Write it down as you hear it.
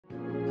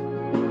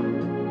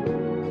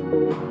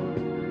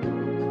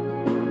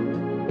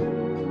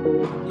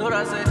Lord,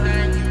 I say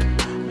thank you.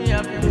 Me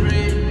have to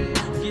pray.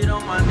 Get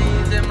on my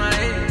knees and my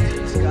head to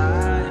the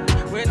sky.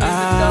 When it's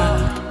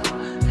dark,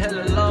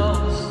 hella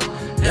lost.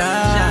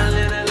 Hella shine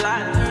little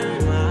light.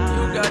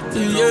 You got to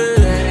know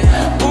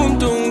that.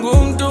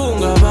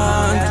 Gumtung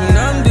abantu.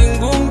 Namding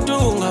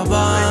gumtung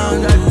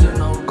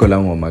abantu. Kola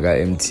ngoma ka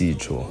MT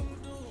jo.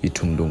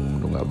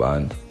 Ithumdung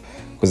ngabantu.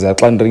 Kuze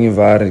xa ndringa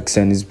ivari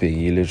kuseni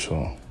isibhekile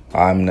jo.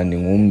 Mina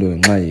ndingumntu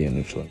ngenxa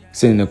yenu jo.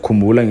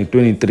 Senekhumbula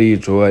nge-23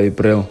 jo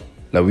April.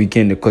 La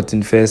weekend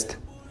Cotton Fest.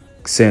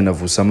 Kusena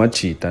vusa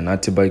amajita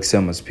nathi ba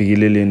kusema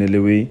siphikeleleni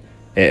lewe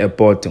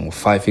airport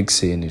ngo5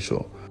 ekseni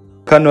jo.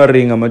 Kanwa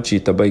ringa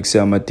amajita ba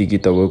kusema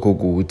amatikita kwekho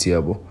kuthi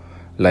yabo.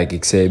 Like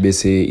ikuse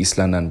bese East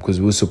London because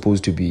we were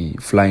supposed to be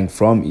flying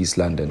from East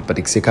London but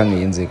ikusekhange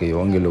yenzeke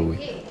yonke lowe.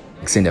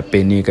 Kusenda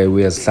panika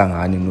iwe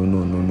yazihlangani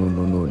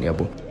no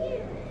yabo.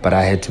 But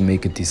I had to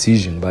make a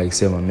decision by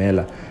kusema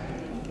mela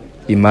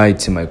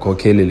imithi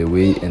mayikhokhelele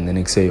way and then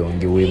ikuse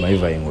yonke way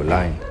mayiva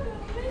line.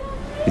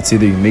 It's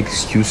either you make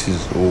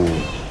excuses or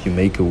you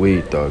make a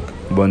way, dog.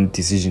 One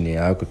decision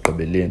yakho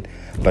ugqibeleni.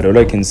 But all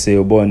I can say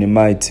ubone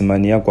imithi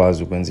mani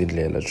yakwazi ukwenza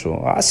indlela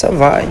jo.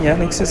 Asavanya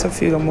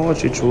nekusesafika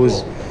moje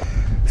chozi.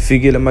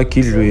 Fikile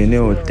emakidlweni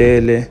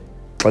ehotele.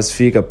 Xa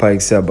sifika pha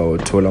kusaba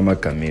uthola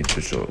amagama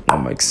ethu jo.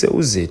 Noma kuse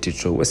uzethi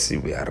jo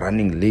we are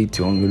running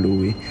late yonke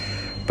lo way.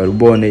 But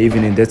ubone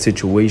even in that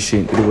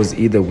situation it was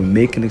either we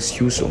make an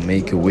excuse or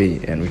make a way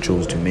and we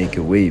chose to make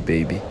a way,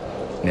 baby.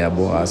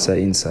 Ngiyabo asa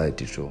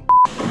inside jo.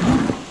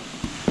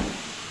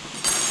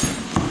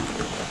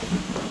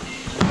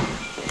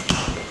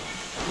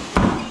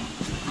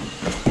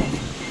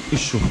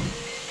 Issue.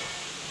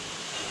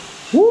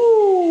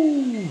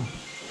 Woo!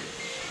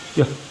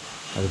 Yeah,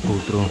 I'll go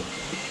through.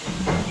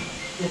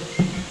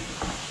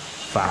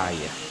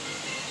 Fire.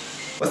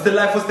 What's the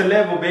life? What's the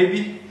level,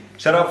 baby?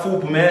 Shout out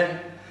Fubu, man.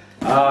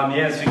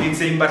 Yes, we can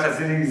say Basha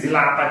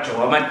Zilapa,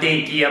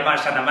 Amateki,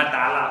 Abasha,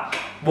 Namatala,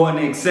 Born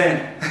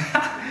Exen.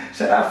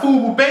 Shout out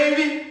Fubu,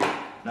 baby.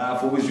 Nah,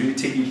 Fubu's really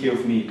taking care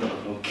of me, dog.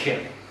 No care.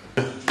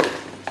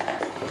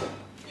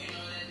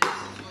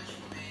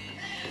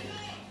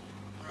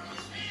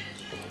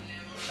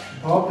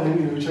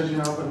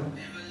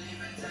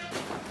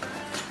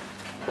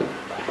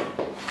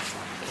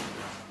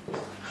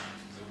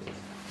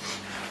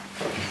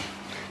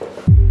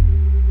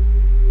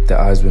 The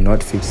eyes were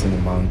not fixed on the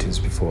mountains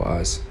before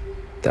us.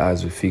 The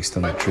eyes were fixed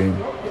on the dream,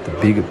 the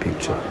bigger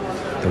picture.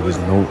 There was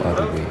no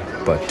other way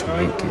but to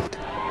make it.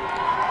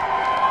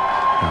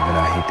 And when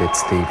I hit that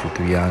stage with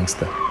the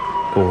youngster,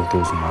 all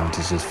those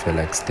mountains just felt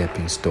like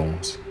stepping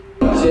stones.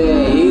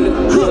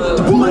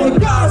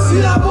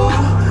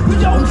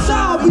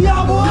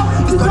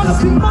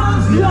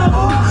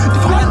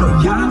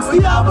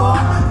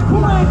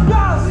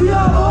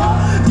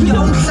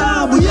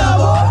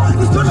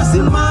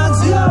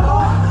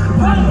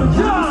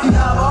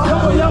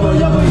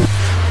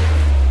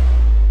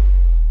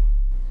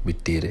 We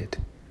did it.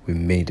 We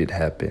made it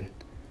happen.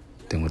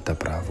 Tengo ta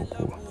bravo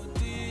kuwa.